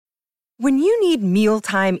When you need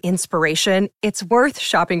mealtime inspiration, it's worth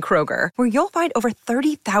shopping Kroger, where you'll find over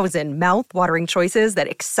 30,000 mouth-watering choices that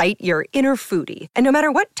excite your inner foodie. And no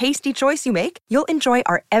matter what tasty choice you make, you'll enjoy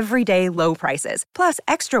our everyday low prices, plus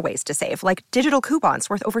extra ways to save, like digital coupons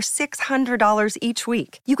worth over $600 each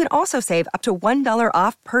week. You can also save up to $1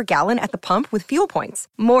 off per gallon at the pump with fuel points.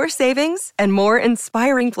 More savings and more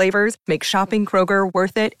inspiring flavors make shopping Kroger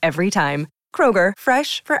worth it every time. Kroger,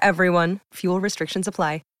 fresh for everyone. Fuel restrictions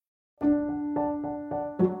apply.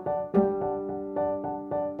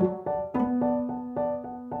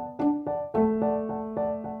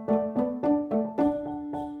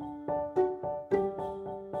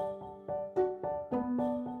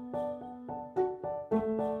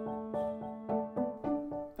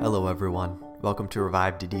 Hello everyone, welcome to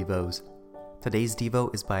Revived Devos. Today's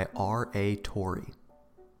Devo is by R.A. Torrey.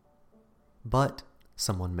 But,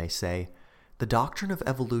 someone may say, the doctrine of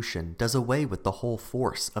evolution does away with the whole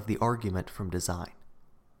force of the argument from design.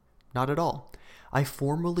 Not at all. I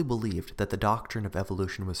formerly believed that the doctrine of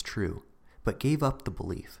evolution was true, but gave up the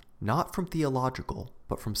belief, not from theological,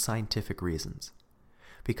 but from scientific reasons.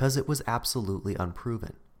 Because it was absolutely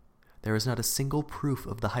unproven. There is not a single proof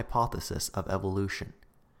of the hypothesis of evolution.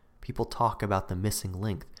 People talk about the missing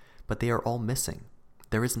link, but they are all missing.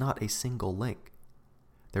 There is not a single link.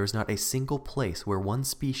 There is not a single place where one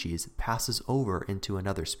species passes over into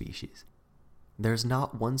another species. There is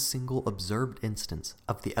not one single observed instance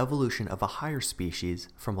of the evolution of a higher species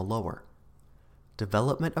from a lower.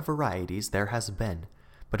 Development of varieties there has been,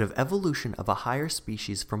 but of evolution of a higher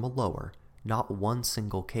species from a lower, not one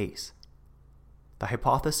single case. The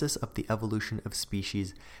hypothesis of the evolution of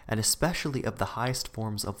species, and especially of the highest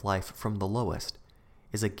forms of life from the lowest,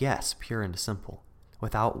 is a guess pure and simple,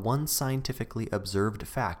 without one scientifically observed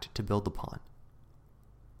fact to build upon.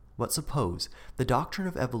 But suppose the doctrine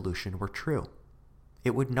of evolution were true.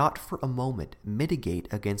 It would not for a moment mitigate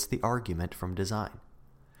against the argument from design.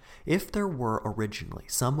 If there were originally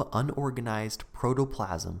some unorganized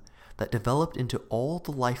protoplasm that developed into all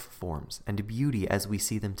the life forms and beauty as we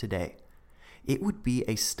see them today, it would be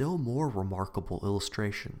a still more remarkable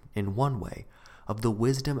illustration, in one way, of the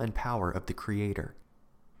wisdom and power of the Creator.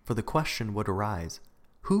 For the question would arise,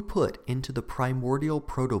 who put into the primordial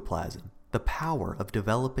protoplasm the power of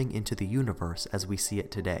developing into the universe as we see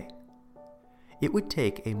it today? It would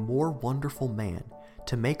take a more wonderful man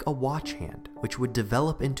to make a watch hand which would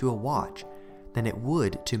develop into a watch than it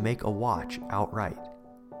would to make a watch outright.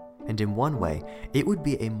 And in one way, it would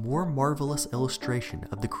be a more marvelous illustration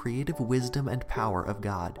of the creative wisdom and power of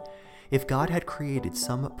God if God had created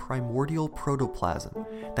some primordial protoplasm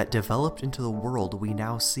that developed into the world we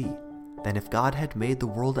now see, than if God had made the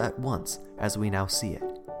world at once as we now see it.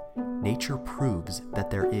 Nature proves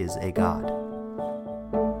that there is a God.